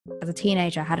As a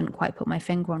teenager, I hadn't quite put my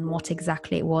finger on what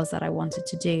exactly it was that I wanted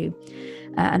to do,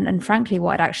 and frankly,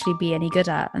 what I'd actually be any good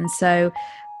at. And so,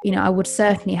 I would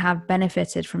certainly have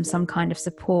benefited from some kind of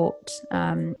support.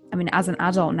 As an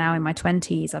adult now in my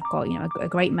 20s, I've got, a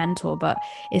great mentor, but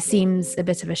it seems a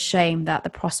bit of a shame that the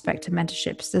prospect of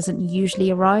mentorships doesn't usually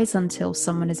arise until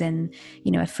someone is in,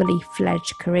 a fully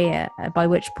fledged career, by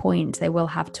which point they will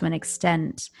have, to an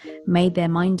extent, made their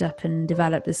mind up and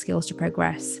developed the skills to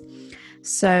progress.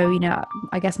 So,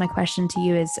 I guess my question to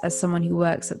you is, as someone who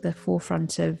works at the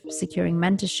forefront of securing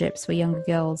mentorships for younger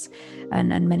girls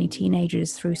and many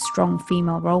teenagers through strong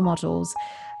female role models,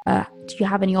 do you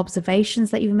have any observations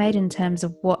that you've made in terms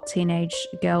of what teenage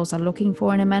girls are looking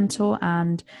for in a mentor?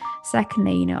 And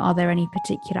secondly, are there any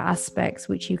particular aspects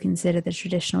which you consider the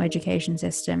traditional education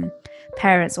system,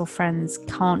 parents or friends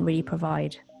can't really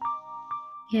provide?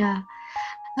 Yeah.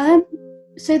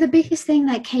 So the biggest thing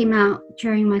that came out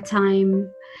during my time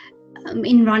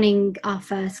in running our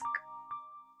first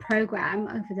program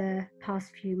over the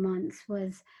past few months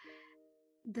was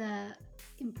the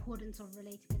importance of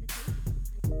relatability.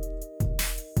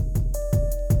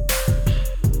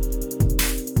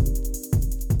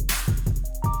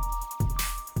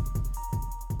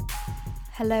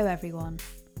 Hello everyone.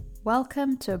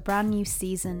 Welcome to a brand new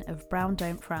season of Brown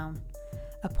Don't Frown,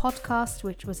 a podcast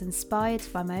which was inspired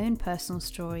by my own personal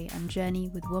story and journey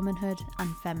with womanhood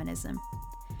and feminism.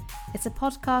 It's a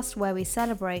podcast where we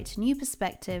celebrate new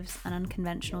perspectives and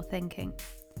unconventional thinking.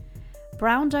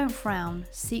 Brown Don't Frown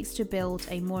seeks to build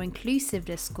a more inclusive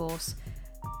discourse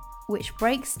which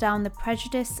breaks down the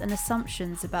prejudice and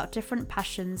assumptions about different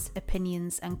passions,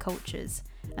 opinions and cultures,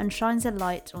 and shines a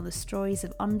light on the stories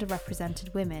of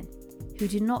underrepresented women who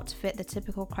do not fit the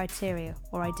typical criteria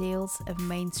or ideals of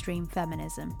mainstream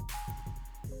feminism.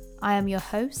 I am your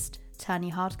host,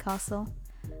 Tanya Hardcastle.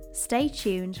 Stay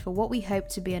tuned for what we hope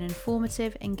to be an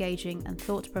informative, engaging and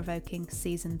thought-provoking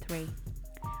Season 3.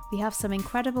 We have some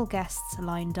incredible guests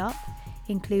lined up,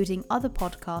 including other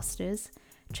podcasters,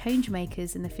 change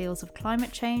makers in the fields of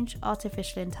climate change,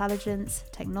 artificial intelligence,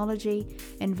 technology,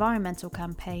 environmental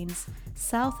campaigns,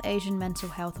 South Asian mental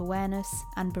health awareness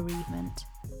and bereavement,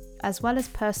 as well as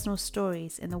personal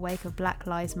stories in the wake of Black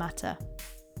Lives Matter.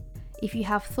 If you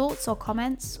have thoughts or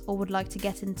comments or would like to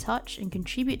get in touch and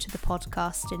contribute to the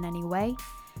podcast in any way,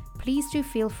 please do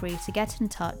feel free to get in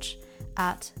touch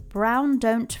at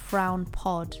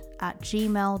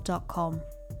browndon'tfrownpod@gmail.com.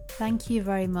 Thank you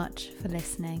very much for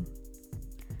listening.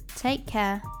 Take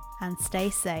care and stay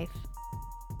safe.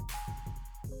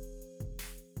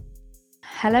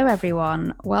 Hello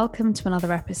everyone, welcome to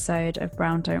another episode of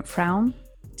Brown Don't Frown.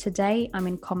 Today I'm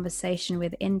in conversation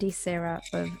with Indy Sira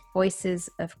of Voices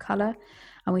of Colour,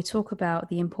 and we talk about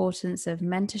the importance of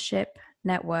mentorship,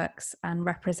 networks and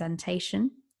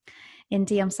representation.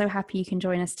 Indy, I'm so happy you can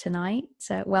join us tonight.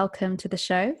 Welcome to the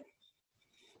show.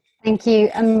 Thank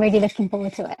you. I'm really looking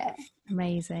forward to it.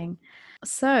 Amazing.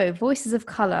 So, Voices of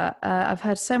Colour, I've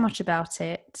heard so much about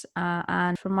it,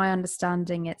 and from my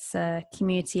understanding, it's a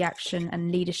community action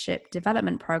and leadership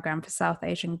development program for South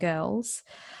Asian girls.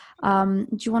 Do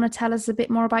you want to tell us a bit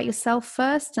more about yourself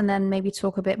first, and then maybe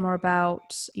talk a bit more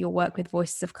about your work with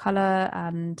Voices of Colour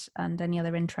and any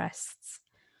other interests?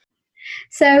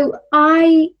 So,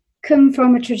 I come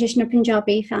from a traditional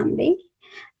Punjabi family.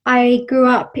 I grew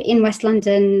up in West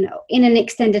London in an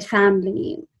extended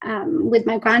family with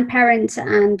my grandparents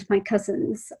and my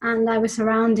cousins, and I was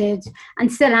surrounded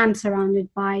and still am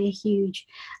surrounded by a huge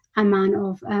amount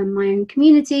of my own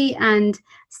community and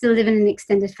still live in an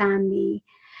extended family.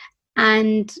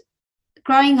 And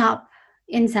growing up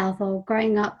in Southall,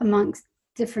 growing up amongst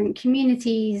different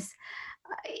communities,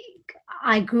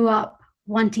 I grew up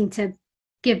wanting to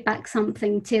give back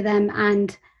something to them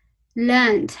and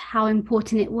learned how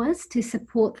important it was to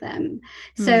support them.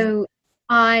 So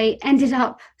I ended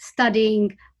up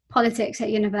studying politics at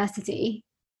university.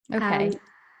 Okay.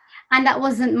 And that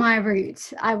wasn't my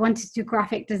route. I wanted to do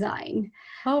graphic design.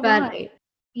 Oh, but right.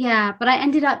 Yeah, but I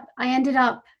ended up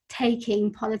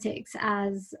taking politics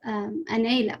as an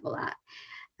A-level at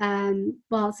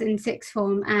whilst in sixth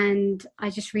form, and I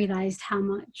just realized how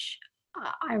much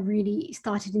I really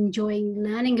started enjoying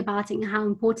learning about it and how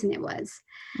important it was.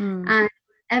 And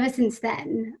ever since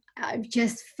then, I've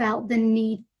just felt the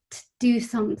need to do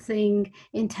something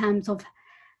in terms of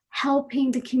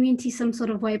helping the community some sort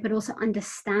of way, but also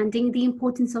understanding the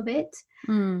importance of it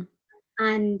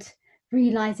and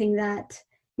realizing that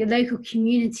your local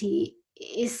community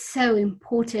is so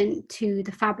important to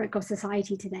the fabric of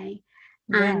society today.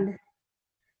 Yeah. And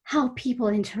how people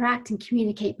interact and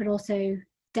communicate, but also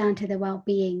down to their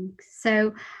well-being.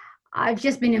 So I've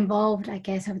just been involved, I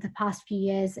guess, over the past few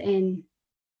years in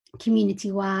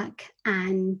community work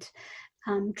and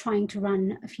trying to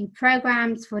run a few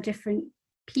programs for different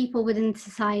people within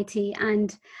society.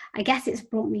 And I guess it's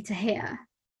brought me to here,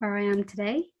 where I am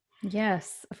today.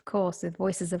 Yes, of course, with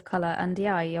Voices of Colour. And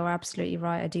yeah, you're absolutely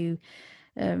right. I do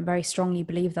very strongly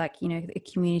believe that, you know, the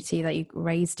community that you're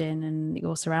raised in and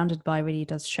you're surrounded by really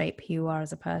does shape who you are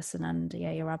as a person. And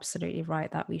yeah, you're absolutely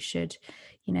right that we should,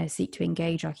 you know, seek to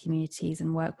engage our communities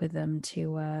and work with them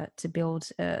to build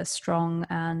a strong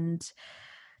and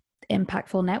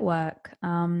impactful network.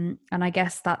 And I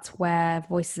guess that's where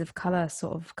Voices of Colour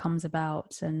sort of comes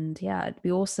about. And yeah, it'd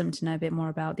be awesome to know a bit more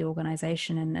about the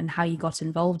organization and how you got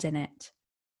involved in it.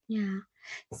 Yeah.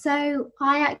 So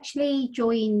I actually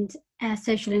joined a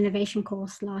social innovation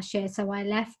course last year. So I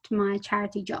left my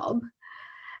charity job,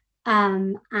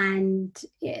 and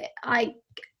I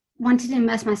wanted to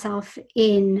immerse myself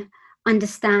in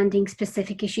understanding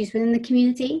specific issues within the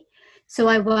community. So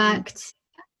I worked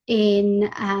in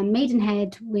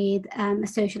Maidenhead with a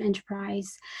social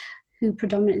enterprise who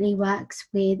predominantly works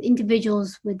with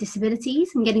individuals with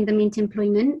disabilities and getting them into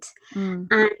employment. And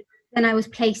then I was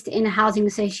placed in a housing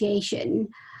association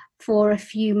for a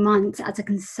few months as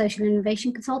a social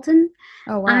innovation consultant.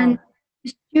 Oh, wow. And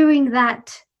during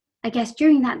that, I guess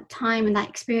during that time and that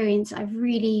experience, I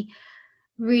really,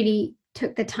 really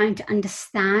took the time to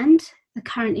understand the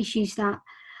current issues that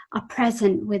are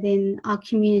present within our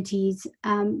communities,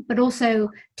 but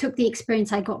also took the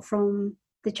experience I got from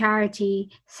the charity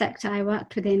sector I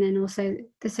worked within and also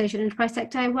the social enterprise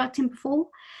sector I worked in before.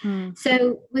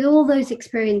 So with all those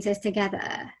experiences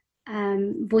together,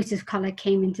 Voices of Colour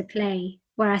came into play,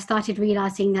 where I started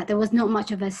realising that there was not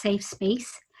much of a safe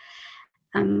space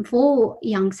for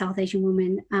young South Asian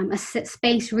women, a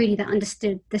space really that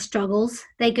understood the struggles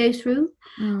they go through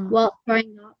while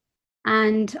growing up.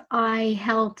 And I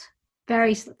held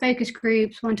various focus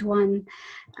groups, one-to-one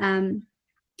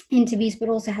interviews, but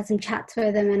also had some chats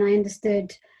with them, and I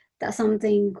understood that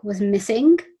something was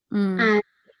missing. And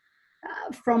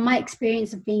from my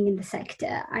experience of being in the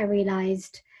sector, I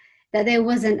realized that there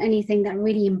wasn't anything that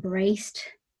really embraced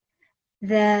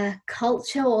the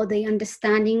culture or the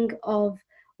understanding of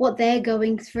what they're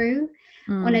going through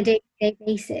on a day-to-day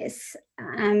basis.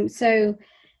 So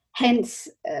hence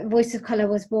Voice of Colour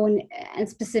was born, and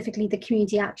specifically the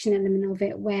community action element of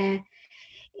it, where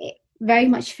it very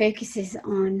much focuses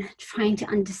on trying to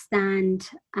understand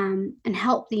and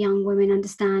help the young women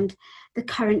understand the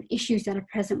current issues that are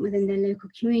present within their local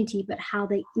community, but how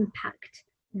they impact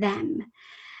them,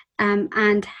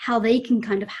 and how they can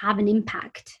kind of have an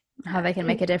impact. How they can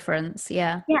make a difference.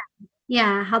 Yeah.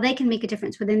 Yeah, how they can make a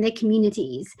difference within their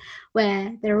communities,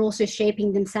 where they're also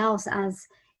shaping themselves as,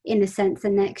 in a sense, the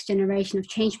next generation of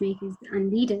change makers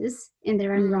and leaders in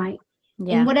their own right,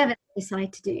 in whatever they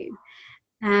decide to do.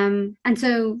 And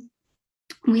so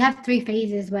we have 3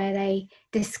 phases where they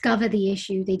discover the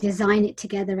issue, they design it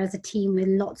together as a team with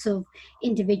lots of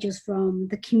individuals from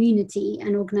the community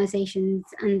and organizations,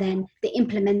 and then they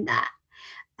implement that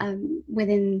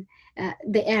within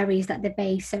the areas that they're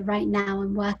based. So right now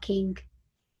I'm working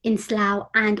in Slough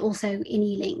and also in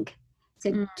Ealing.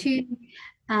 So two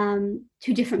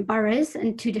different boroughs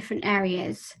and 2 different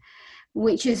areas,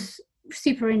 which is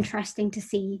super interesting to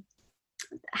see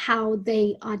how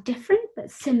they are different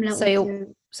but similar.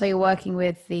 So you're working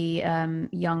with the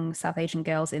young South Asian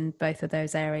girls in both of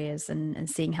those areas and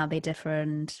seeing how they differ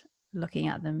and looking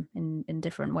at them in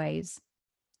different ways.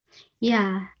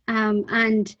 Yeah,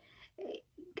 and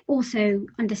also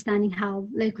understanding how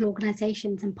local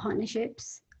organisations and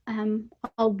partnerships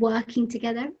are working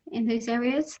together in those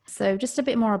areas. So just a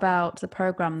bit more about the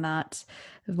programme that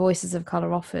Voices of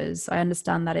Colour offers. I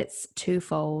understand that it's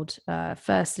twofold.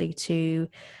 Firstly, to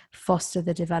foster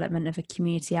the development of a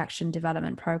community action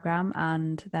development programme,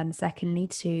 and then secondly,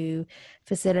 to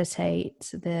facilitate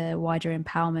the wider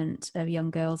empowerment of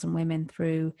young girls and women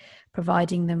through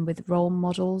providing them with role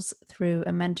models through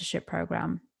a mentorship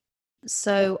programme.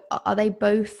 So are they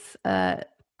both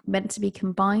meant to be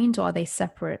combined, or are they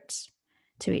separate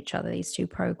to each other, these 2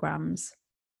 programs?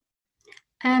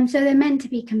 So they're meant to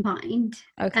be combined.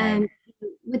 Okay.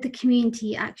 With the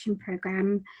community action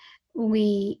program,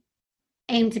 we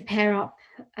aim to pair up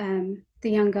the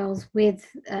young girls with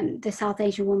the South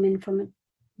Asian women from a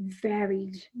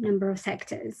varied number of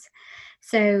sectors.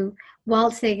 So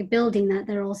whilst they're building that,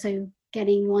 they're also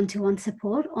getting one-to-one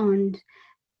support on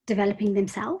developing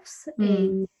themselves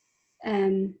in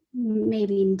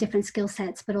maybe in different skill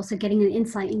sets, but also getting an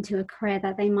insight into a career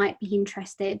that they might be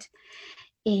interested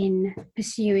in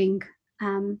pursuing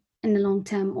in the long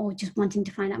term, or just wanting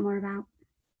to find out more about.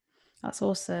 That's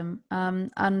awesome.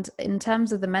 And in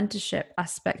terms of the mentorship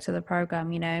aspect of the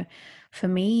program, for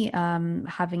me,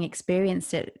 having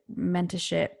experienced it,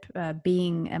 mentorship,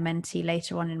 being a mentee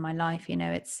later on in my life,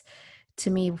 it's, to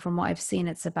me, from what I've seen,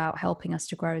 it's about helping us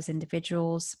to grow as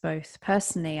individuals, both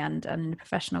personally and in a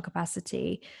professional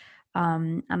capacity.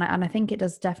 And I think it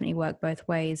does definitely work both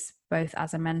ways, both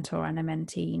as a mentor and a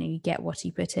mentee. You get what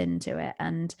you put into it.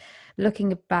 And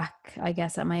looking back, I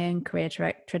guess, at my own career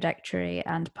trajectory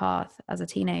and path as a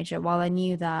teenager, while I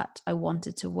knew that I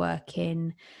wanted to work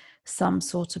in some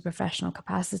sort of professional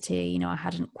capacity, I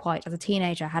hadn't quite, as a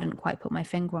teenager, I hadn't quite put my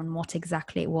finger on what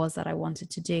exactly it was that I wanted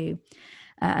to do.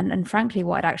 And frankly,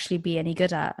 what I'd actually be any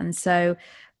good at. And so,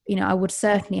 I would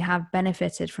certainly have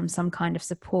benefited from some kind of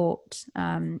support.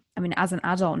 I mean, as an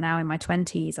adult now in my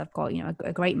 20s, I've got,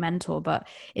 a great mentor, but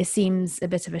it seems a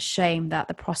bit of a shame that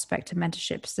the prospect of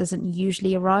mentorships doesn't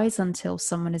usually arise until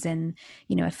someone is in,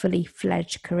 a fully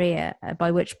fledged career,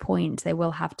 by which point they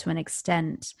will have to an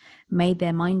extent made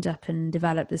their mind up and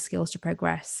developed the skills to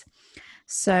progress.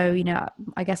 So,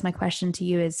 I guess my question to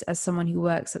you is, as someone who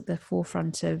works at the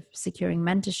forefront of securing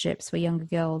mentorships for younger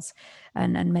girls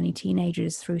and many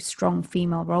teenagers through strong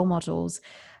female role models,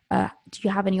 do you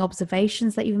have any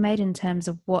observations that you've made in terms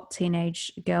of what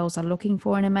teenage girls are looking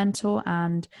for in a mentor?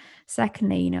 And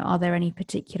secondly, are there any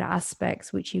particular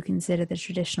aspects which you consider the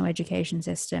traditional education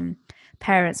system,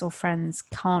 parents or friends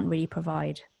can't really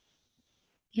provide?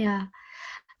 Yeah.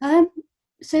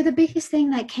 So the biggest thing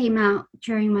that came out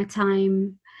during my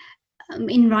time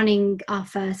in running our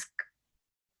first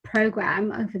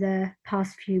program over the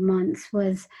past few months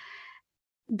was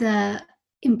the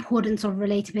importance of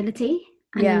relatability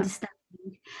and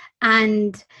understanding.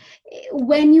 And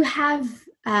when you have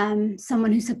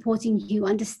someone who's supporting you,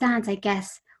 understands, I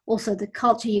guess, also the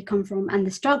culture you come from and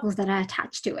the struggles that are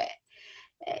attached to it,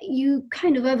 you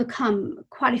kind of overcome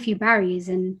quite a few barriers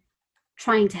in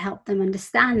trying to help them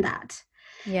understand that.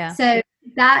 Yeah. So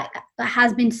that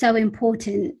has been so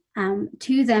important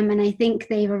to them. And I think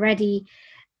they've already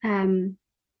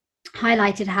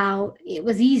highlighted how it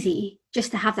was easy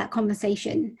just to have that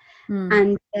conversation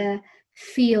and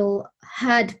feel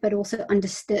heard, but also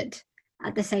understood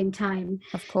at the same time.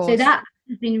 Of course. So that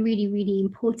has been really, really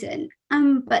important.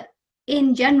 But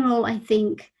in general, I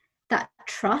think that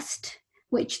trust,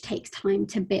 which takes time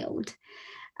to build,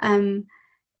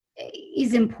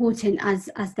 is important as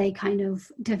they kind of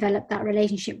develop that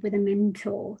relationship with a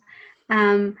mentor.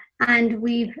 And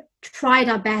we've tried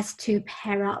our best to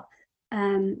pair up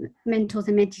mentors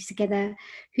and mentees together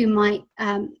who might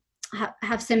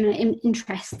have similar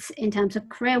interests in terms of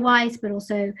career-wise, but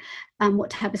also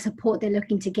what type of support they're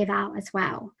looking to give out as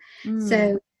well.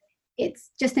 So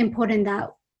it's just important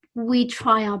that we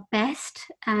try our best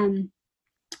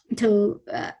to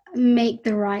make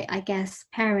the right, I guess,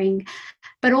 pairing.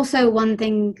 But also one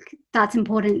thing that's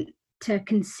important to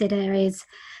consider is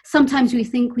sometimes we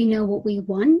think we know what we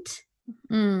want,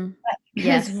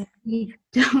 because we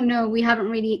don't know, we haven't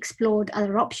really explored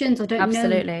other options or don't know.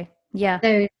 Absolutely. Yeah.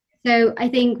 So I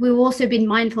think we've also been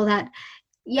mindful that,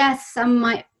 yes, some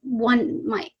might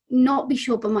not be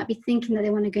sure, but might be thinking that they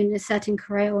want to go into a certain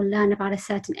career or learn about a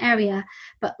certain area,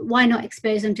 but why not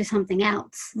expose them to something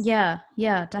else? Yeah,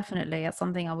 definitely. That's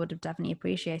something I would have definitely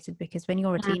appreciated, because when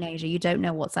you're a teenager, you don't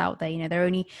know what's out there. There are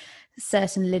only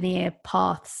certain linear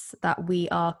paths that we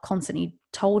are constantly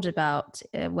told about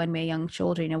when we're young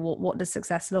children. What does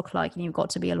success look like? And you've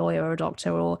got to be a lawyer or a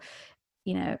doctor or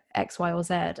X, Y, or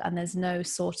Z, and there's no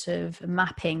sort of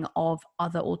mapping of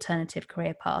other alternative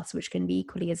career paths which can be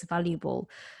equally as valuable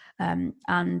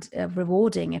and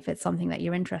rewarding if it's something that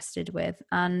you're interested with.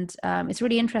 And it's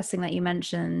really interesting that you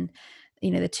mentioned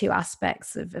the two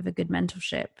aspects of a good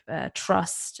mentorship,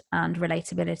 trust and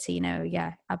relatability.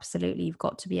 Yeah, absolutely, you've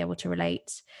got to be able to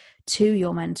relate to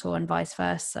your mentor and vice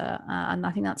versa, and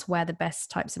I think that's where the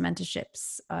best types of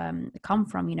mentorships come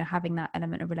from, having that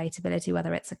element of relatability,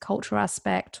 whether it's a cultural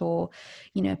aspect or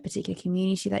a particular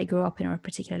community that you grew up in or a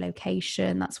particular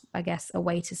location. That's, I guess, a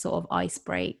way to sort of ice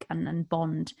break and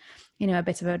bond, a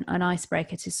bit of an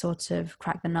icebreaker to sort of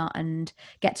crack the nut and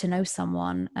get to know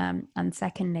someone. And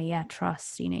secondly,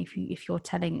 trust. If you're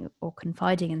telling or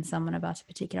confiding in someone about a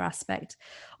particular aspect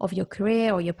of your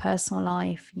career or your personal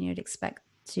life, you'd expect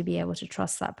to be able to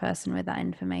trust that person with that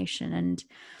information. And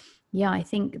I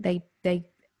think they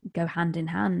go hand in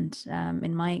hand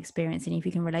in my experience. And if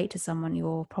you can relate to someone,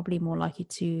 you're probably more likely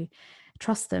to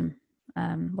trust them.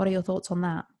 What are your thoughts on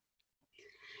that?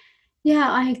 Yeah,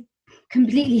 I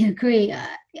completely agree.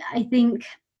 I think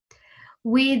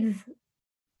with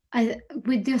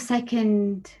your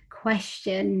second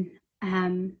question,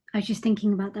 I was just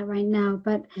thinking about that right now,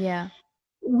 but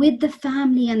with the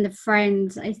family and the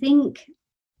friends, I think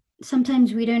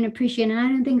sometimes we don't appreciate, and I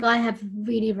don't think I have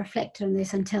really reflected on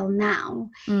this until now,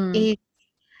 Mm.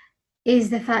 is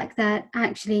the fact that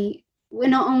actually we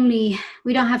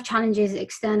don't have challenges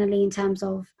externally in terms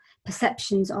of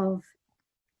perceptions of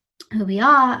who we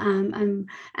are, and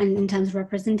in terms of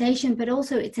representation, but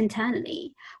also it's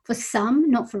internally for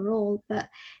some, not for all, but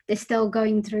they're still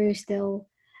going through, still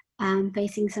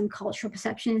facing some cultural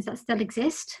perceptions that still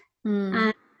exist. Mm.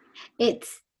 And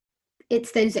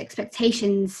it's those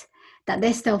expectations that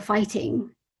they're still fighting.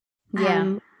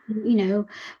 Yeah.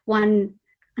 One,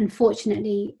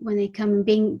 unfortunately, when they come and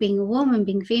being a woman,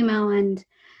 being female, and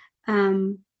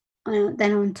then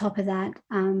on top of that,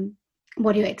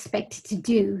 what you're expected to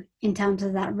do in terms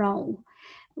of that role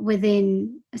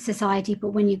within society, but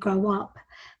when you grow up.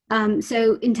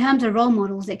 So in terms of role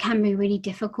models, it can be really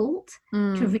difficult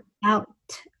to reach out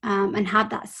and have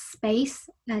that space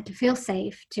to feel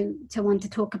safe, to want to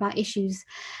talk about issues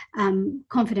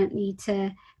confidently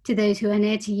to those who are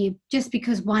near to you, just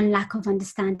because one, lack of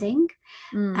understanding,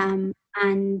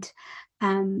 and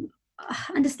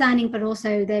understanding, but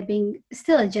also there being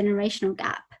still a generational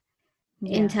gap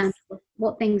in terms of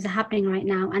what things are happening right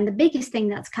now. And the biggest thing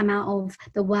that's come out of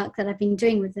the work that I've been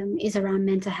doing with them is around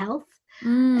mental health,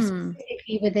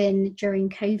 specifically during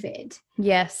COVID.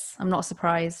 Yes, I'm not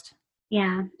surprised.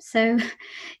 Yeah, so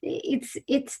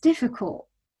it's difficult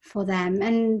for them,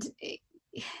 and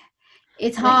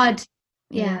it's hard.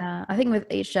 Yeah, I think with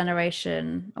each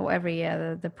generation or every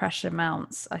year, the pressure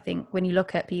mounts. I think when you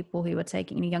look at people who are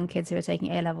taking, young kids who are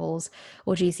taking A levels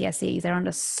or GCSEs, they're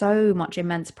under so much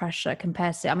immense pressure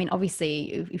compared to, I mean,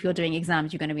 obviously, if you're doing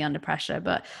exams, you're going to be under pressure,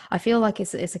 but I feel like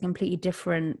it's a completely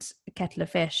different kettle of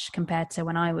fish compared to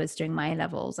when I was doing my A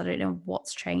levels. I don't know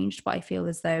what's changed, but I feel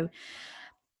as though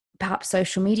perhaps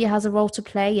social media has a role to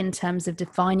play in terms of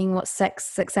defining what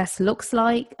success looks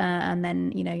like, and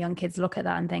then young kids look at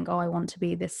that and think, oh, I want to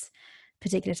be this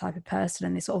particular type of person,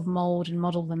 and they sort of mold and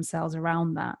model themselves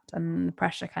around that, and the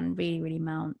pressure can really, really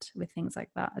mount with things like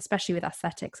that, especially with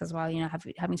aesthetics as well,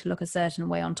 having to look a certain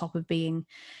way on top of being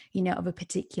of a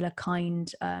particular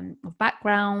kind of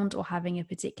background, or having a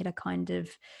particular kind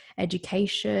of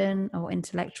education or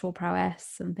intellectual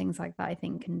prowess and things like that. I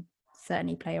think can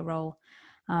certainly play a role.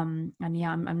 And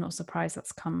yeah, I'm not surprised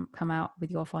that's come out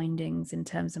with your findings in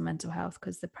terms of mental health,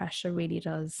 because the pressure really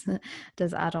does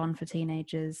add on for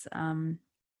teenagers.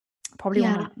 Probably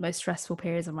one of the most stressful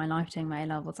periods of my life doing my A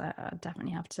levels. I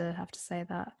definitely have to say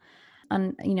that.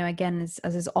 And again,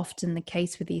 as is often the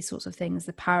case with these sorts of things,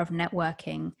 the power of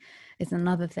networking is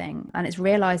another thing, and it's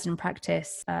realized in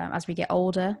practice as we get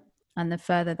older and the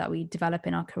further that we develop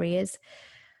in our careers.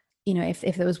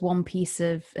 If there was one piece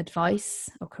of advice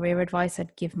or career advice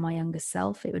I'd give my younger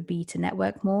self, it would be to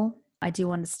network more. I do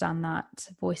understand that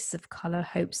Voices of Colour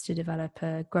hopes to develop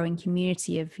a growing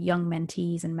community of young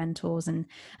mentees and mentors, and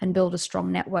build a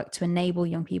strong network to enable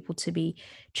young people to be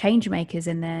change makers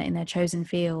in their chosen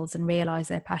fields and realise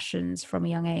their passions from a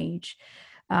young age.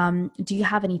 Do you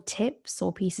have any tips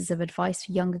or pieces of advice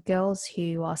for younger girls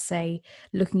who are, say,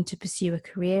 looking to pursue a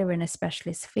career in a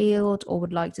specialist field, or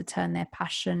would like to turn their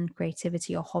passion,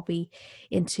 creativity, or hobby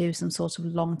into some sort of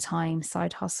long-time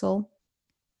side hustle?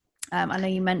 I know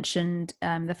you mentioned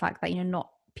the fact that not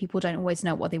people don't always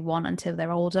know what they want until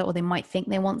they're older, or they might think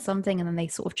they want something and then they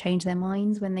sort of change their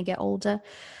minds when they get older.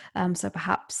 So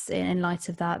perhaps in light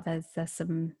of that, there's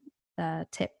some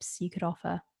tips you could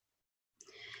offer.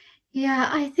 Yeah,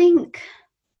 I think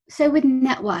so. With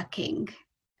networking,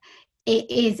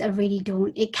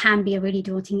 it can be a really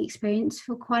daunting experience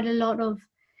for quite a lot of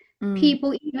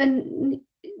people, even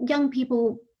young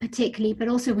people particularly, but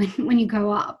also when you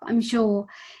grow up, I'm sure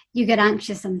you get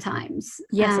anxious sometimes.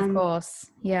 Yes, of course.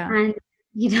 Yeah. And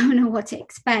you don't know what to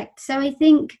expect. So I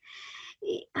think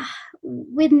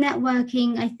with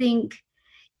networking, I think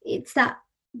it's that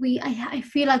I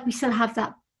feel like we still have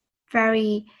that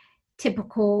very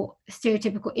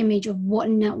stereotypical image of what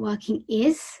networking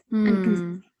is and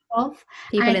consists of.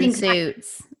 People and I in think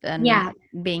suits and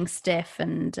being stiff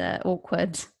and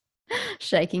awkward,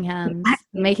 shaking hands,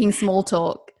 making small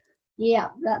talk. Yeah,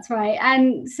 that's right.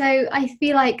 And so I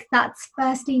feel like that's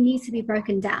firstly needs to be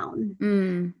broken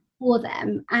down for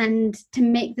them, and to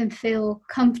make them feel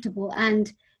comfortable,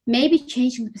 and maybe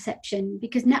changing the perception,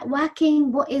 because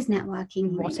networking, what is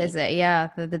networking? What is it? Yeah,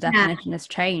 the definition has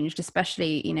changed,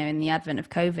 especially in the advent of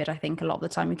COVID. I think a lot of the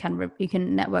time you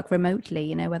can network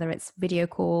remotely, whether it's video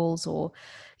calls or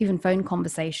even phone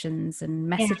conversations and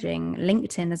messaging.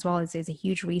 LinkedIn as well is a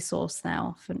huge resource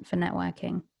now for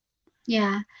networking.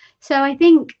 Yeah, so I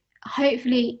think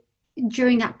hopefully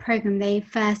during that program, they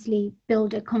firstly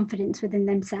build a confidence within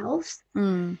themselves.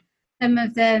 Mm. Some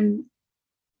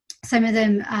of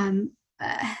them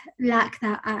lack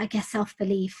that, I guess,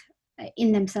 self-belief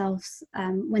in themselves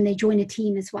when they join a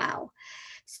team as well.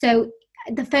 So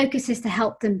the focus is to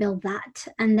help them build that.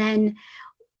 And then,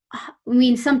 I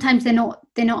mean, sometimes they're not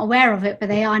aware of it, but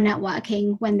they are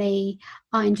networking when they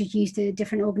are introduced to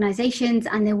different organizations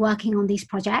and they're working on these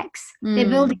projects. They're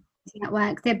building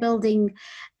network, they're building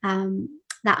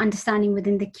that understanding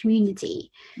within the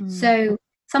community. So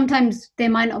sometimes they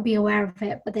might not be aware of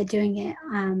it, but they're doing it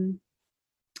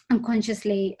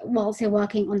unconsciously whilst they're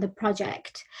working on the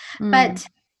project. But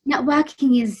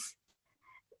networking is,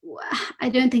 I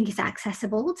don't think it's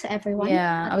accessible to everyone.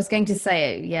 Yeah, I was going to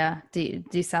say,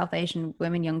 do South Asian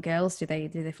women, young girls, do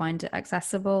they find it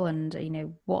accessible,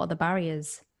 and what are the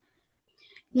barriers?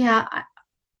 Yeah,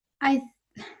 I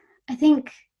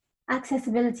think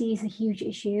accessibility is a huge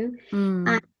issue, and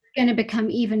it's going to become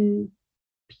even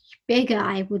bigger,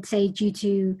 I would say, due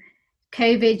to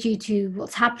COVID, due to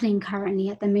what's happening currently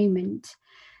at the moment.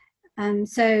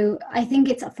 So I think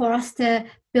it's for us to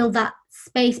build that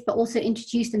space, but also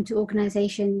introduce them to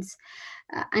organizations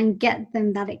and get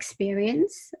them that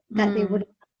experience that they would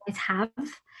always have.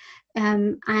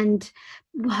 And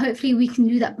hopefully we can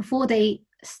do that before they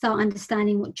start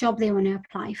understanding what job they want to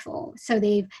apply for. So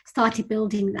they've started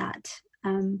building that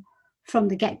from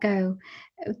the get-go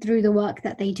through the work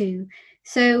that they do.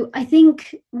 So I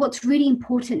think what's really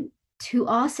important to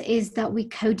us is that we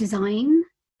co-design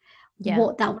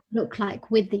what that would look like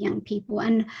with the young people.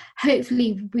 And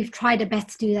hopefully we've tried our best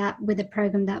to do that with the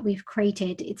program that we've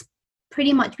created. It's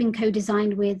pretty much been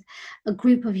co-designed with a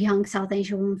group of young South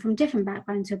Asian women from different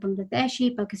backgrounds, so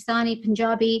Bangladeshi, Pakistani,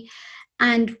 Punjabi,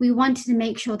 and we wanted to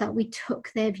make sure that we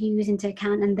took their views into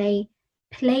account, and they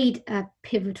played a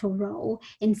pivotal role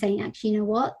in saying, actually, you know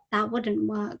what, that wouldn't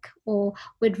work, or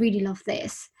we'd really love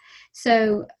this.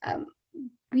 So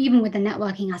even with the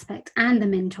networking aspect and the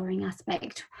mentoring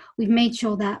aspect, we've made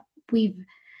sure that we've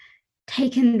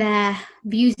taken their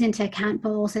views into account,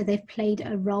 but also they've played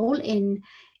a role in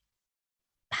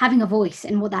having a voice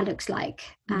in what that looks like.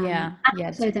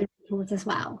 So them as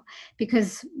well,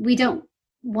 because we don't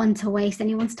want to waste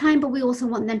anyone's time, but we also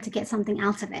want them to get something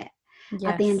out of it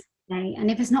at the end of the day. And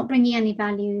if it's not bringing any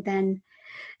value, then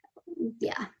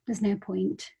there's no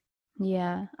point.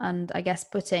 And I guess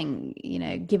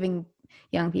giving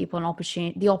young people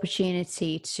the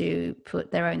opportunity to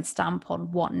put their own stamp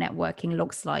on what networking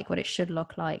looks like, what it should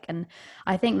look like. And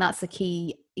I think that's the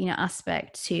key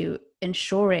aspect to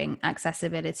ensuring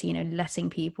accessibility, letting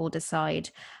people decide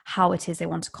how it is they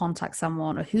want to contact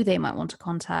someone, or who they might want to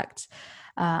contact,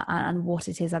 and what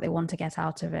it is that they want to get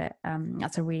out of it.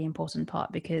 That's a really important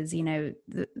part, because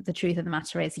the truth of the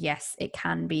matter is, yes, it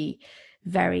can be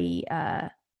very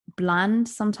bland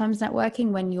sometimes,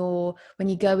 networking, when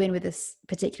you go in with this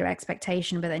particular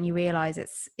expectation, but then you realize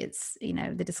it's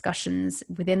the discussions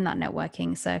within that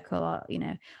networking circle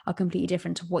are completely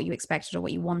different to what you expected or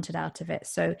what you wanted out of it.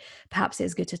 So perhaps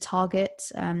it's good to target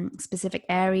specific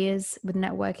areas with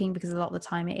networking, because a lot of the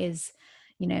time it is,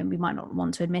 we might not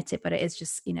want to admit it, but it is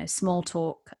just small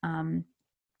talk,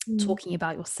 talking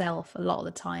about yourself a lot of the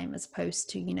time, as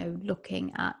opposed to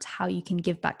looking at how you can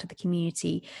give back to the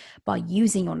community by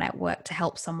using your network to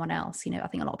help someone else. I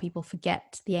think a lot of people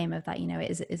forget the aim of that.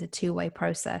 It is a two-way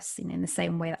process, in the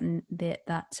same way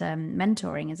that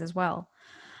mentoring is as well.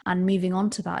 And moving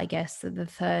on to that, I guess the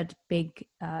third big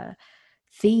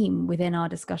theme within our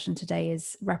discussion today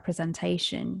is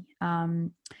representation.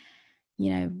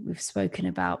 We've spoken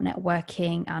about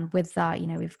networking, and with that,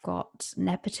 we've got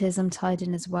nepotism tied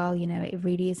in as well. It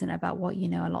really isn't about what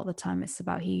a lot of the time it's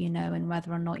about who and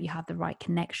whether or not you have the right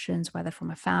connections, whether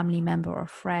from a family member or a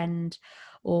friend,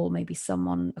 or maybe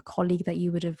a colleague that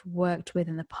you would have worked with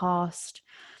in the past.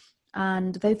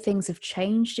 And though things have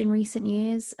changed in recent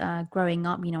years, growing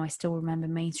up, I still remember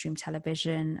mainstream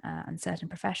television and certain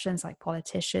professions like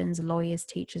politicians, lawyers,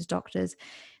 teachers, doctors.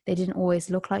 They didn't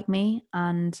always look like me.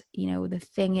 And, the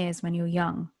thing is, when you're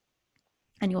young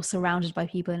and you're surrounded by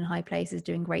people in high places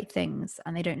doing great things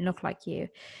and they don't look like you,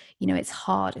 it's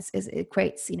hard. It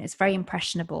creates, it's very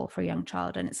impressionable for a young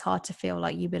child, and it's hard to feel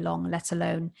like you belong, let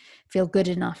alone feel good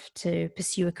enough to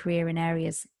pursue a career in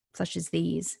areas such as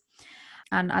these.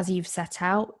 And as you've set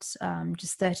out,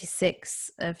 just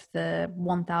 36 of the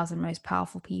 1,000 most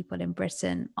powerful people in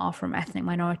Britain are from ethnic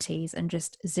minorities, and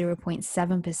just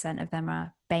 0.7% of them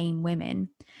are BAME women.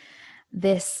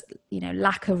 This,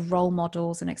 lack of role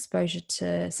models and exposure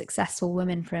to successful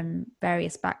women from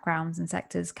various backgrounds and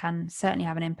sectors can certainly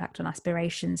have an impact on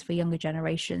aspirations for younger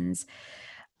generations.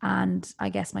 And I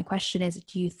guess my question is,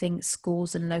 do you think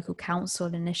schools and local council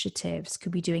initiatives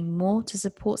could be doing more to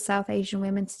support South Asian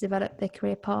women to develop their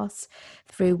career paths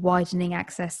through widening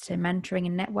access to mentoring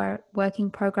and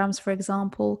networking programs, for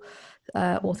example,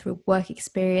 or through work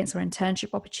experience or internship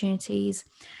opportunities?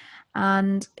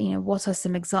 And what are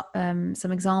some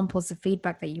examples of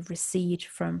feedback that you've received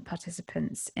from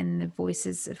participants in the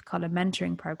Voices of Colour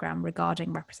mentoring program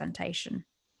regarding representation?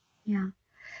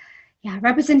 Yeah,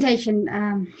 representation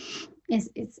is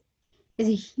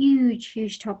a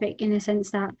huge topic, in a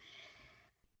sense that,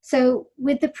 so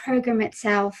with the program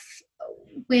itself,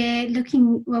 we're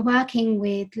working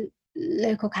with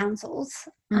local councils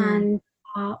and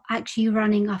are actually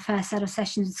running our first set of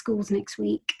sessions in schools next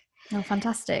week. Oh,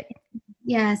 fantastic.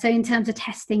 Yeah, so in terms of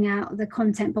testing out the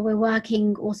content, but we're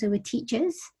working also with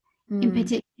teachers in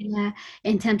particular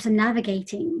in terms of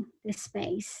navigating this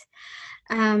space.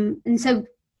 And so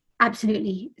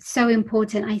absolutely, so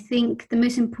important. I think the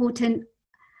most important,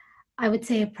 I would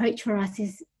say, approach for us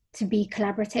is to be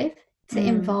collaborative, to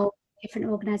involve different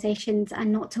organizations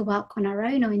and not to work on our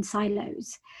own or in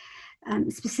silos.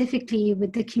 Specifically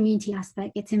with the community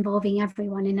aspect, it's involving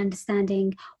everyone in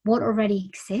understanding what already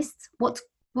exists, what's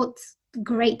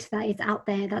great that is out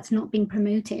there that's not being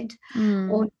promoted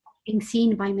or being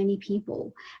seen by many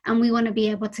people. And we want to be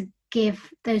able to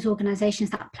give those organizations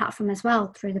that platform as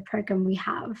well through the program we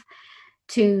have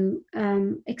to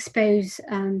expose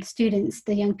students,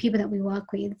 the young people that we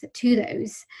work with, to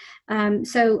those.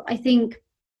 So I think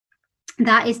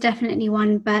that is definitely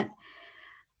one, but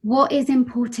what is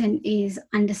important is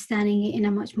understanding it in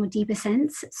a much more deeper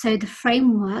sense. So the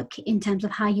framework in terms of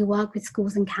how you work with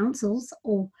schools and councils,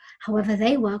 or however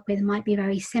they work with, might be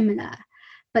very similar,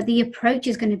 but the approach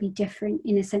is going to be different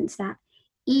in a sense that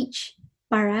each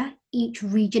borough, each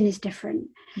region is different.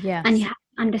 Yes. And you have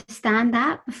to understand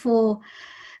that before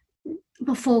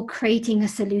creating a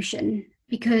solution,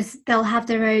 because they'll have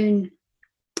their own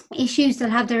issues, they'll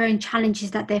have their own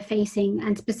challenges that they're facing,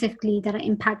 and specifically that are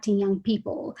impacting young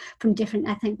people from different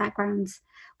ethnic backgrounds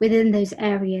within those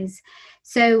areas.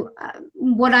 So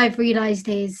what I've realized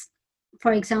is,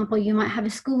 for example, you might have a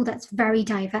school that's very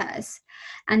diverse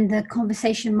and the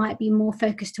conversation might be more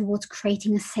focused towards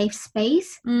creating a safe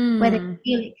space where they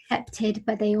feel accepted,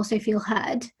 but they also feel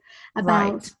heard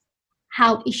about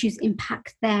how issues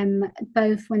impact them,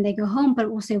 both when they go home, but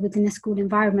also within the school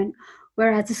environment.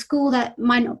 Whereas a school that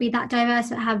might not be that diverse,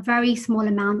 but have very small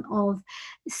amount of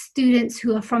students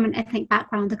who are from an ethnic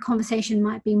background, the conversation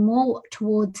might be more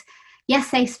towards, yes,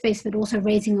 safe space, but also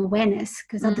raising awareness,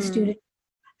 because other students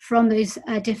from those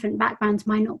different backgrounds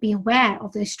might not be aware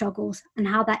of those struggles and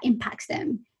how that impacts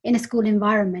them in a school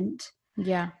environment.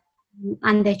 Yeah.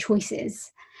 And their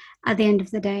choices at the end of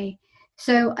the day.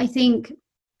 So I think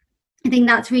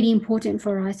that's really important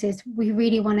for us, is we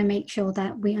really want to make sure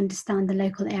that we understand the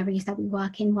local areas that we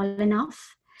work in well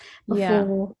enough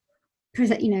before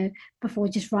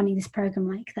just running this program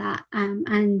like that.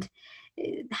 And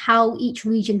how each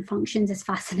region functions is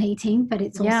fascinating, but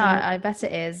it's also, I bet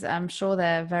it is. I'm sure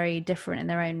they're very different in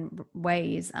their own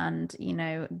ways, and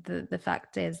the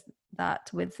fact is that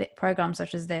with programs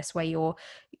such as this, where you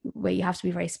have to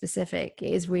be very specific,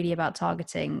 it is really about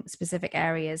targeting specific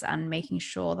areas and making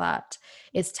sure that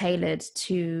it's tailored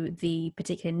to the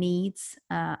particular needs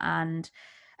and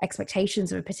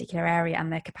expectations of a particular area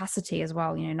and their capacity as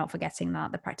well, not forgetting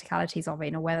that the practicalities of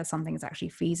it, whether something is actually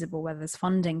feasible, whether there's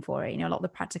funding for it, a lot of the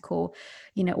practical,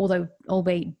 although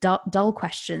albeit dull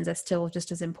questions are still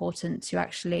just as important to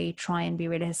actually try and be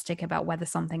realistic about whether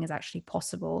something is actually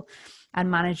possible,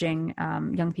 and managing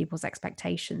young people's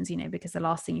expectations, because the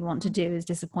last thing you want to do is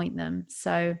disappoint them.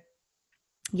 So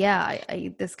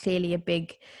there's clearly a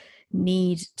big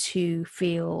need to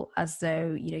feel as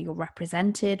though you're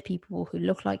represented, people who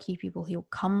look like you, people who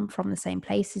come from the same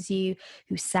place as you,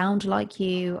 who sound like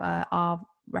you, are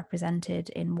represented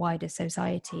in wider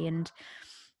society. And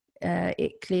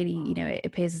it clearly it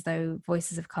appears as though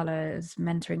Voices of Colour's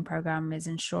mentoring program is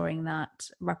ensuring that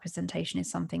representation is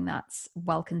something that's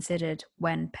well considered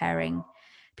when pairing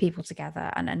people together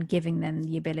and giving them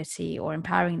the ability, or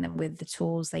empowering them with the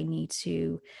tools they need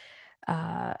to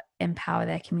empower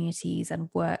their communities and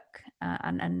work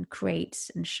and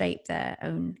create and shape their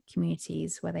own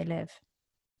communities where they live.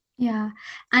 Yeah,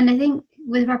 and I think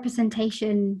with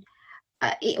representation,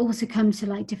 it also comes to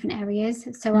like different areas.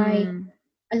 So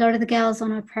a lot of the girls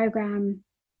on our program,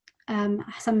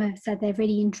 some have said they're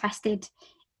really interested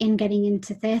in getting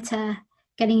into theatre,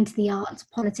 getting into the arts,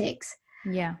 politics.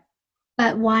 Yeah.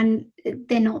 But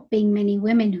there not being many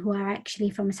women who are actually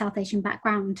from a South Asian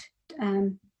background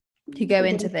to go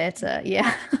into theatre.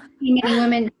 Yeah. Many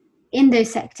women in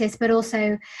those sectors, but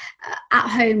also at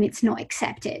home it's not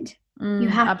accepted. You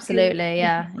have absolutely,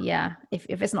 yeah.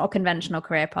 If it's not a conventional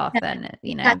career path, then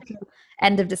exactly.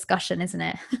 End of discussion, isn't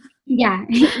it? Yeah,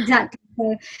 exactly.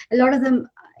 So a lot of them,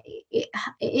 it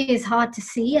is hard to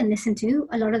see and listen to.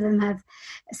 A lot of them have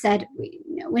said,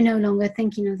 we're no longer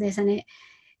thinking of this, and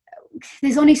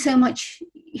there's only so much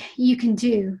you can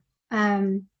do,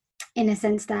 in a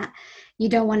sense that you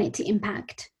don't want it to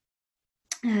impact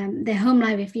their home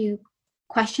life if you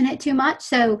question it too much.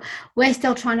 So we're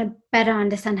still trying to better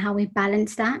understand how we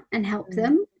balance that and help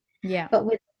them, but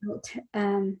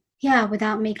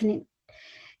without making it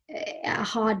a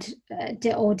hard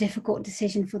or difficult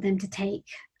decision for them to take.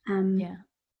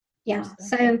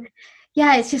 So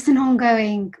it's just an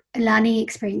ongoing learning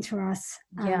experience for us.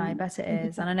 I bet it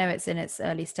is, and I know it's in its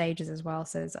early stages as well,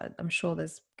 so I'm sure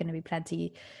there's going to be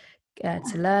plenty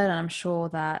to learn, and I'm sure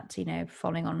that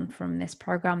following on from this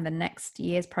program, the next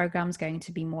year's program is going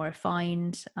to be more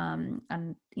refined,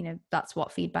 and that's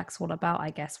what feedback's all about,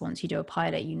 I guess. Once you do a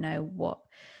pilot, what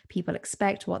people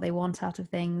expect, what they want out of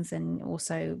things, and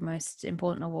also, most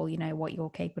important of all, what you're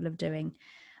capable of doing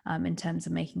in terms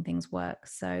of making things work.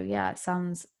 So it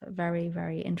sounds very,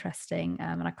 very interesting,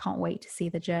 and I can't wait to see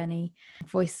the journey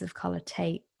Voices of Colour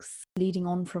takes. Leading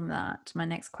on from that, my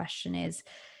next question is,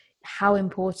 how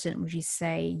important would you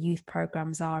say youth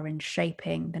programs are in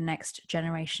shaping the next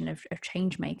generation of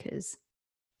change makers?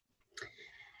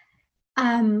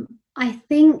 I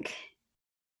think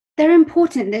they're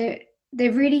important.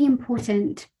 They're really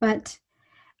important, but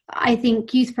I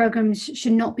think youth programs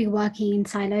should not be working in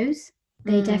silos.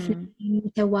 They definitely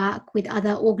need to work with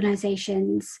other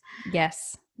organizations,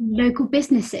 local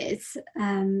businesses,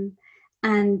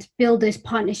 and build those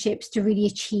partnerships to really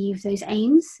achieve those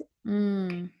aims.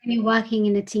 Working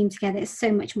in a team together is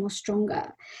so much more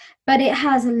stronger, but it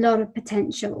has a lot of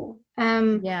potential.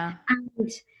 And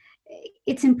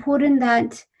it's important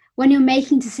that when you're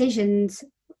making decisions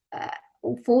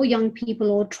for young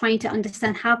people, or trying to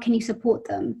understand how can you support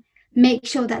them, make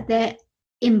sure that they're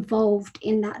involved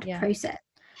in that process.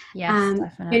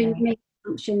 Definitely. Make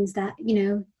assumptions that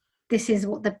this is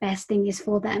what the best thing is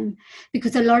for them,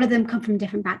 because a lot of them come from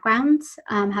different backgrounds,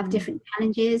 have different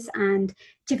challenges and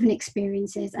different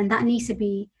experiences, and that needs to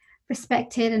be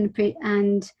respected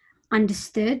and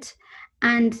understood.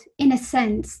 And in a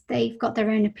sense, they've got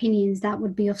their own opinions that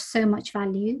would be of so much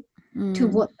value to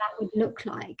what that would look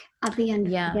like at the end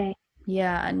of the day.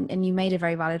 And you made a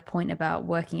very valid point about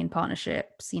working in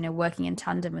partnerships, working in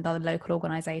tandem with other local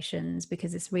organizations,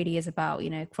 because this really is about,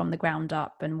 from the ground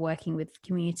up and working with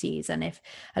communities. And if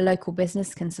a local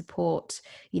business can support,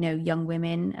 young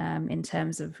women in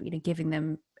terms of, giving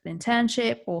them an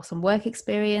internship or some work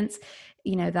experience,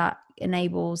 that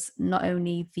enables not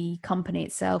only the company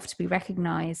itself to be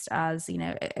recognized as,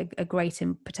 a great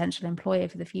and potential employer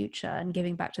for the future and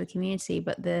giving back to the community,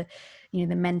 but the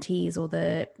mentees or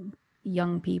the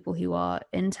young people who are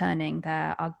interning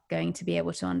there are going to be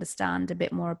able to understand a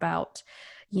bit more about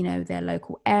their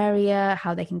local area,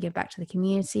 how they can give back to the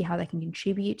community, how they can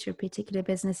contribute to a particular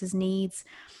business's needs,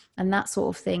 and that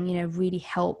sort of thing really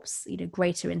helps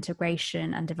greater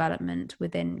integration and development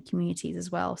within communities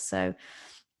as well. So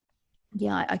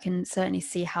I can certainly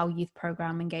see how youth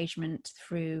program engagement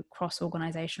through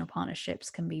cross-organizational partnerships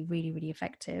can be really, really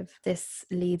effective. This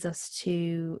leads us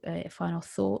to final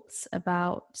thoughts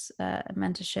about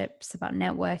mentorships, about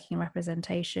networking and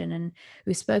representation. And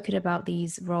we've spoken about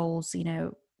these roles,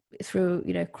 through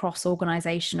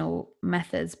cross-organizational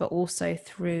methods, but also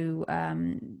through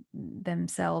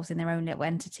themselves in their own little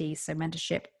entities. So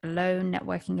mentorship alone,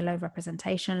 networking alone,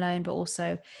 representation alone, but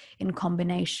also in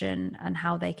combination, and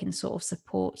how they can sort of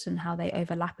support and how they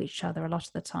overlap each other a lot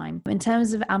of the time. In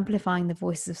terms of amplifying the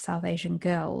voices of South Asian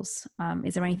girls,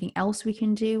 is there anything else we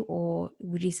can do, or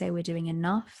would you say we're doing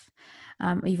enough?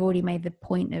 You've already made the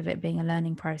point of it being a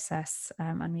learning process,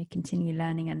 and we continue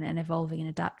learning and evolving and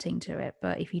adapting to it.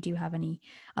 But if you do have any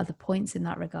other points in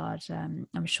that regard,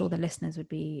 I'm sure the listeners would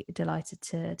be delighted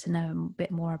to know a bit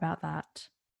more about that.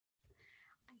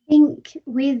 I think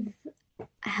with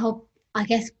help, I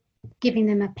guess, giving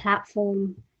them a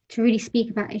platform to really speak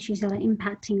about issues that are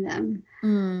impacting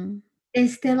them,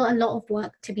 there's still a lot of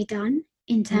work to be done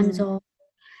in terms of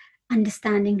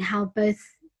understanding how both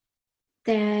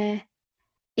their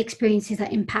experiences are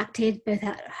impacted, both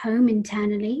at home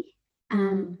internally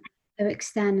and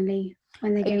externally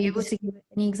when they go. Are you able to give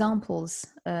any examples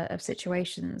of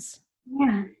situations?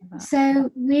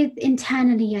 So with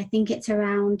internally, I think it's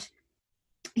around,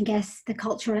 I guess, the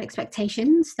cultural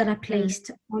expectations that are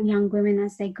placed on young women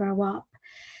as they grow up.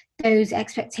 Those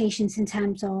expectations in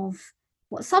terms of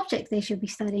what subjects they should be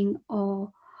studying,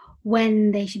 or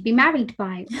when they should be married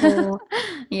by, or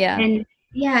Yeah. and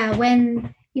yeah,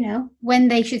 when when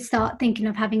they should start thinking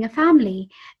of having a family.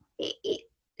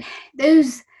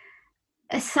 Those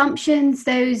assumptions,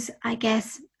 those, I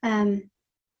guess, in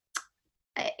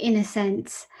a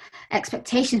sense,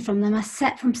 expectations from them are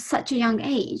set from such a young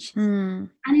age. And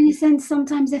in a sense,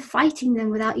 sometimes they're fighting them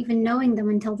without even knowing them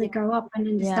until they grow up and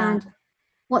understand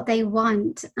what they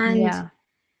want. And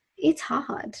it's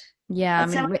hard. Yeah. I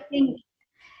So mean, I think,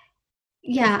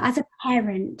 as a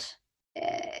parent,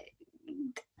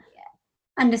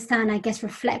 understand, I guess,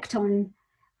 reflect on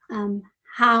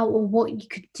how or what you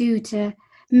could do to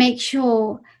make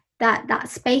sure that that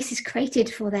space is created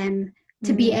for them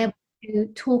to be able to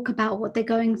talk about what they're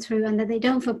going through, and that they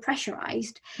don't feel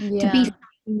pressurized to be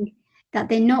something that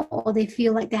they're not, or they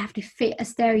feel like they have to fit a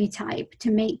stereotype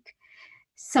to make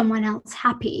someone else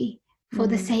happy for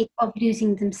the sake of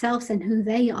losing themselves and who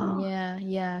they are.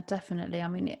 Yeah, definitely. I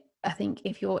mean, I think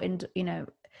if you're in,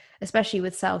 especially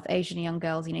with South Asian young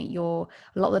girls, you're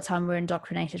a lot of the time we're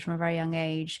indoctrinated from a very young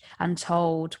age and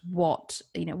told what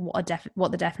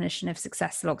the definition of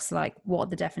success looks like,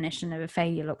 what the definition of a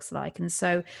failure looks like. And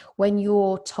so when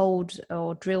you're told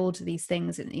or drilled these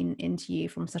things into you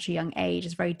from such a young age,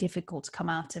 it's very difficult to come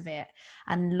out of it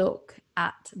and look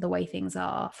at the way things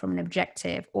are from an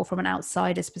objective or from an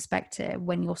outsider's perspective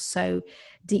when you're so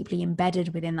deeply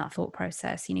embedded within that thought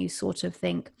process. You sort of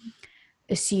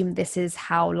assume this is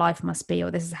how life must be,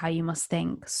 or this is how you must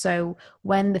think. So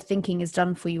when the thinking is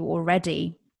done for you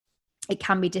already, it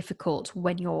can be difficult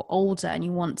when you're older and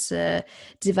you want to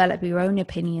develop your own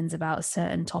opinions about a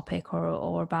certain topic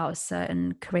or about a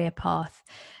certain career path,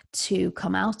 to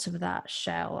come out of that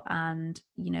shell and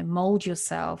mold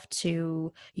yourself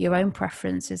to your own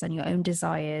preferences and your own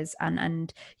desires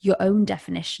and your own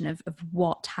definition of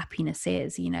what happiness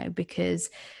is, because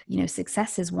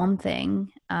success is one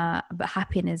thing, but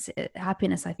happiness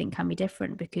I think can be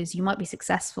different, because you might be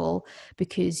successful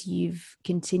because you've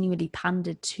continually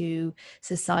pandered to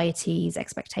society's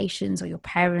expectations or your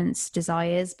parents'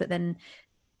 desires, but then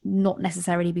not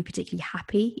necessarily be particularly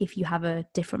happy if you have a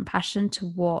different passion to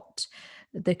what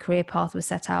the career path was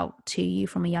set out to you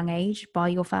from a young age by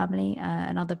your family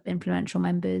and other influential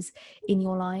members in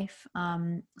your life.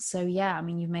 So yeah, I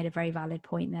mean, you've made a very valid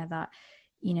point there that,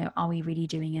 are we really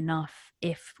doing enough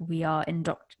if we are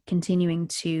continuing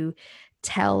to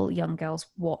tell young girls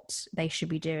what they should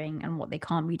be doing and what they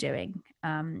can't be doing?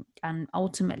 And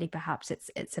ultimately, perhaps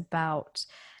it's about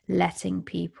letting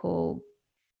people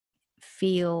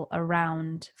feel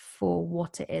around for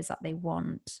what it is that they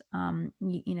want. When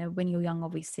you're young,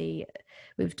 obviously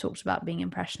we've talked about being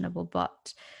impressionable,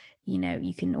 but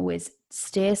you can always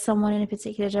steer someone in a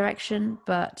particular direction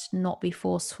but not be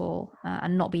forceful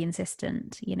and not be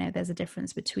insistent. There's a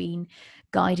difference between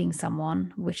guiding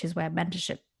someone, which is where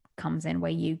mentorship comes in, where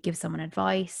you give someone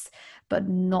advice but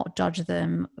not judge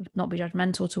them, not be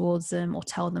judgmental towards them or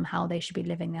tell them how they should be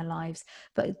living their lives,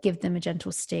 but give them a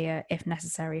gentle steer if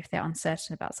necessary, if they're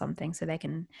uncertain about something, so they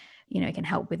can, it can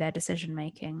help with their decision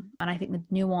making. And I think the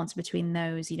nuance between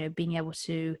those, being able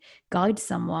to guide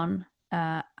someone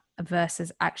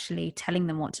versus actually telling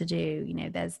them what to do,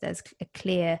 there's a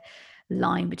clear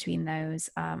line between those,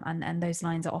 and those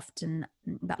lines are often,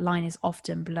 that line is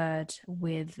often blurred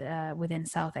within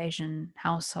South Asian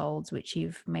households, which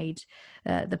you've made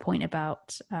the point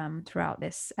about throughout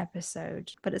this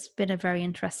episode. But it's been a very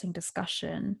interesting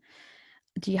discussion.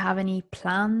 Do you have any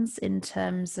plans in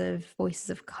terms of Voices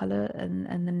of Colour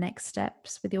and the next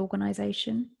steps with the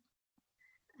organisation?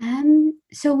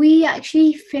 So we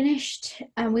actually finished,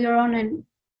 we were on an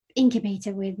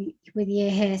incubator with Year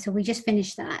Here, so we just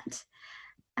finished that.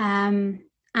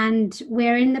 And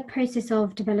we're in the process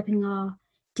of developing our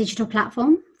digital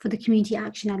platform for the community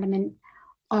action element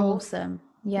of Awesome.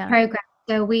 Yeah. the program.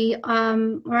 So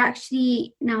we're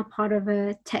actually now part of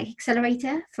a tech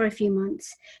accelerator for a few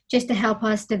months, just to help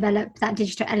us develop that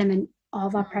digital element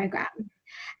of our program.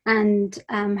 And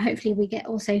hopefully we get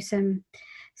also some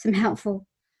helpful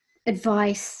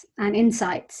advice and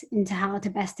insights into how to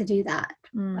best to do that,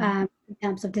 in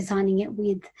terms of designing it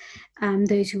with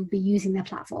those who will be using the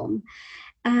platform.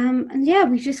 And yeah,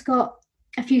 we've just got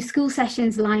a few school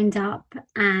sessions lined up,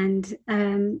 and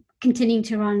continuing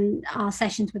to run our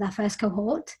sessions with our first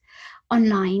cohort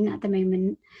online at the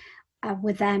moment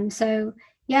with them. So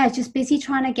yeah, just busy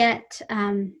trying to get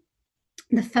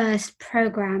the first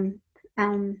program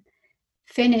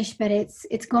finished, but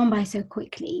it's gone by so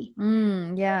quickly.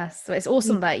 Yes, so it's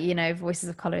awesome that, you know, Voices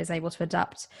of Colour is able to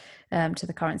adapt to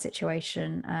the current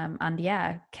situation, and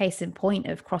yeah, case in point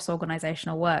of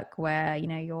cross-organizational work where, you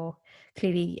know, you're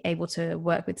clearly able to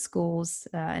work with schools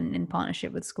and in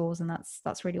partnership with schools, and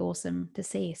that's really awesome to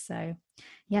see. So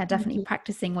yeah, definitely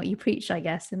practicing what you preach, I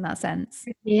guess, in that sense.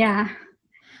 Yeah.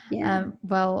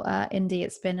 Well, Indy,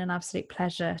 it's been an absolute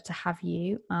pleasure to have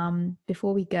you.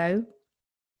 Before we go,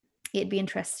 it'd be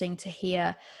interesting to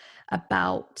hear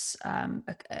about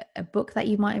a book that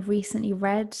you might have recently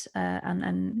read,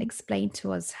 and explain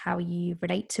to us how you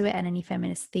relate to it and any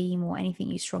feminist theme or anything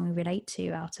you strongly relate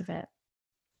to out of it.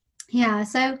 Yeah,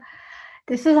 so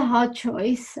this was a hard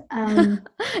choice.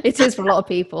 It is for a lot of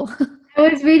people.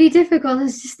 It was really difficult. I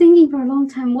was just thinking for a long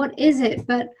time, what is it?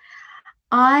 But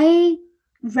I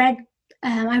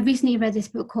recently read this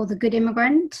book called The Good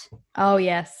Immigrant. Oh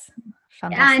yes,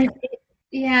 fantastic.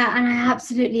 And I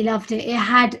absolutely loved it. It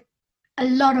had a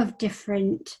lot of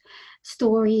different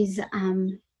stories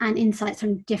and insights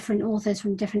from different authors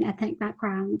from different ethnic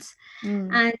backgrounds.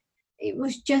 And it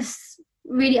was just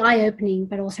really eye-opening,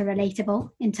 but also relatable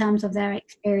in terms of their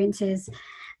experiences.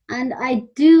 And I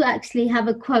do actually have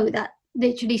a quote that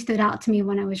literally stood out to me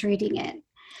when I was reading it.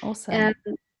 Awesome.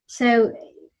 So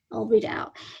I'll read it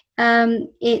out.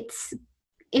 It's,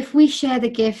 if we share the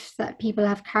gifts that people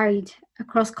have carried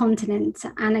across continents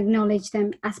and acknowledge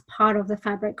them as part of the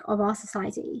fabric of our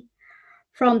society,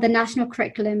 from the national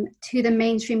curriculum to the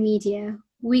mainstream media,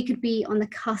 we could be on the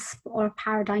cusp or a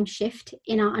paradigm shift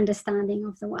in our understanding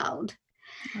of the world.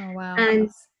 Oh wow. And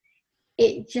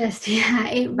it just, that's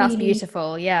really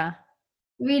beautiful. Yeah.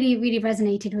 Really, really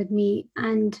resonated with me.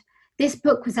 And this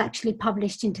book was actually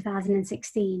published in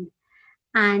 2016.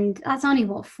 And that's only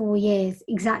 4 years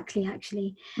exactly,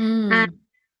 actually. And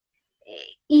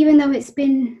even though it's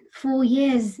been 4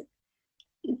 years,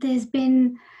 there's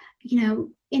been, you know,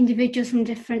 individuals from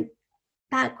different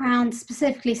backgrounds,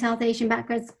 specifically South Asian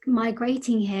backgrounds,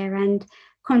 migrating here and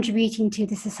contributing to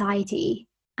the society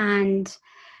and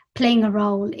playing a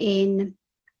role in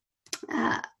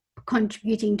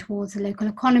contributing towards the local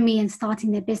economy and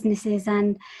starting their businesses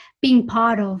and being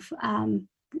part of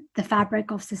the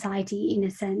fabric of society, in a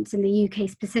sense, in the UK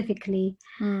specifically.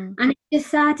 And it's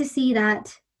just sad to see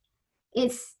that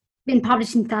it's been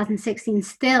published in 2016.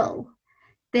 Still,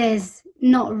 there's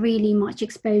not really much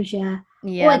exposure.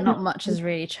 Yeah, not much has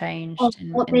really changed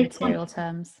in material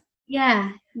terms.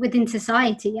 Yeah, within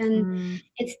society, and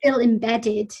it's still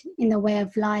embedded in the way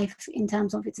of life in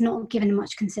terms of it's not given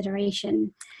much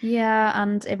consideration. Yeah,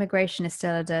 and immigration is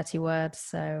still a dirty word,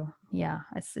 so yeah,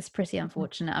 it's pretty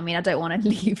unfortunate. I mean, I don't want to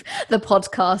leave the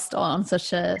podcast on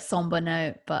such a somber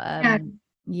note, but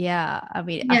yeah, I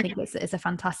mean, I think it's a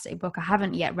fantastic book. I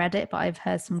haven't yet read it, but I've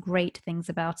heard some great things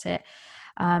about it.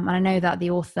 And I know that the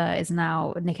author is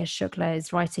now, Nikesh Shukla,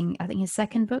 is writing, I think, his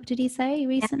second book, did he say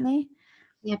recently?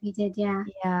 Yeah, he did, yeah.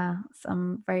 Yeah, so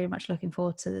I'm very much looking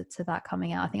forward to that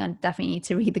coming out. I think I definitely need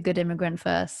to read The Good Immigrant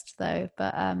first, though.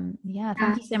 But yeah,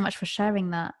 thank you so much for sharing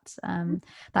that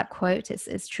that quote.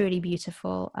 It's truly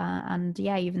beautiful, and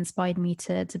yeah, you've inspired me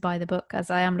to buy the book, as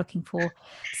I am looking for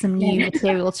some new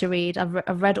material to read.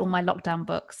 I've read all my lockdown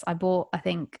books. I bought, I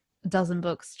think, a dozen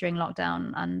books during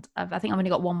lockdown, and I think I've only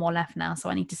got one more left now,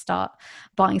 so I need to start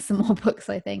buying some more books,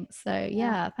 I think. So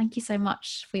yeah, thank you so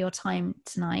much for your time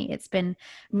tonight. It's been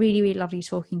really, really lovely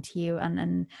talking to you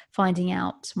and finding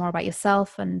out more about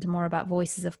yourself and more about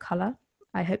Voices of Colour.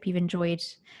 I hope you've enjoyed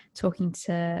talking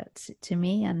to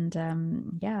me, and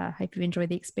yeah, I hope you've enjoyed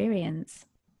the experience.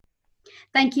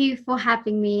 Thank you for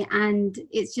having me, and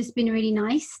it's just been really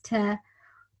nice to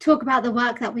talk about the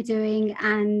work that we're doing,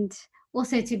 and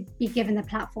also to be given the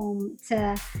platform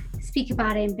to speak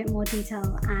about it in a bit more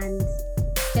detail and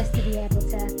just to be able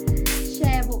to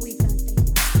share what we've done.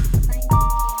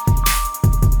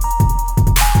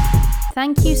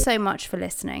 Thank you so much for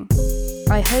listening.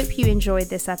 I hope you enjoyed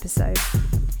this episode.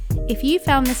 If you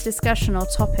found this discussion or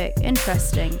topic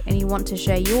interesting and you want to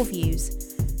share your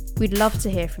views, we'd love to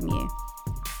hear from you.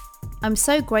 I'm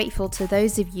so grateful to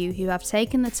those of you who have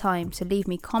taken the time to leave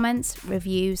me comments,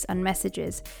 reviews, and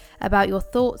messages about your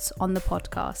thoughts on the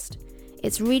podcast.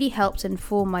 It's really helped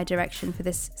inform my direction for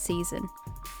this season.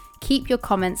 Keep your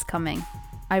comments coming.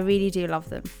 I really do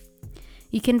love them.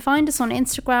 You can find us on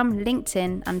Instagram,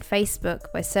 LinkedIn, and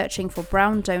Facebook by searching for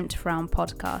Brown Don't Frown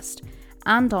Podcast,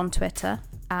 and on Twitter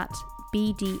at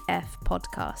BDF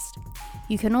Podcast.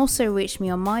 You can also reach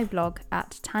me on my blog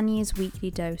at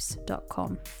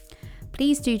tanyasweeklydose.com.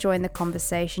 Please do join the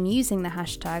conversation using the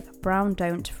hashtag Brown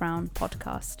Don't Frown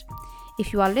Podcast.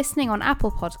 If you are listening on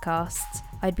Apple Podcasts,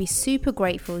 I'd be super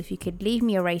grateful if you could leave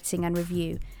me a rating and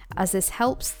review, as this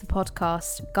helps the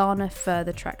podcast garner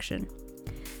further traction.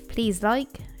 Please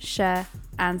like, share,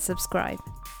 and subscribe.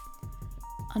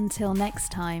 Until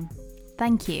next time,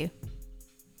 thank you.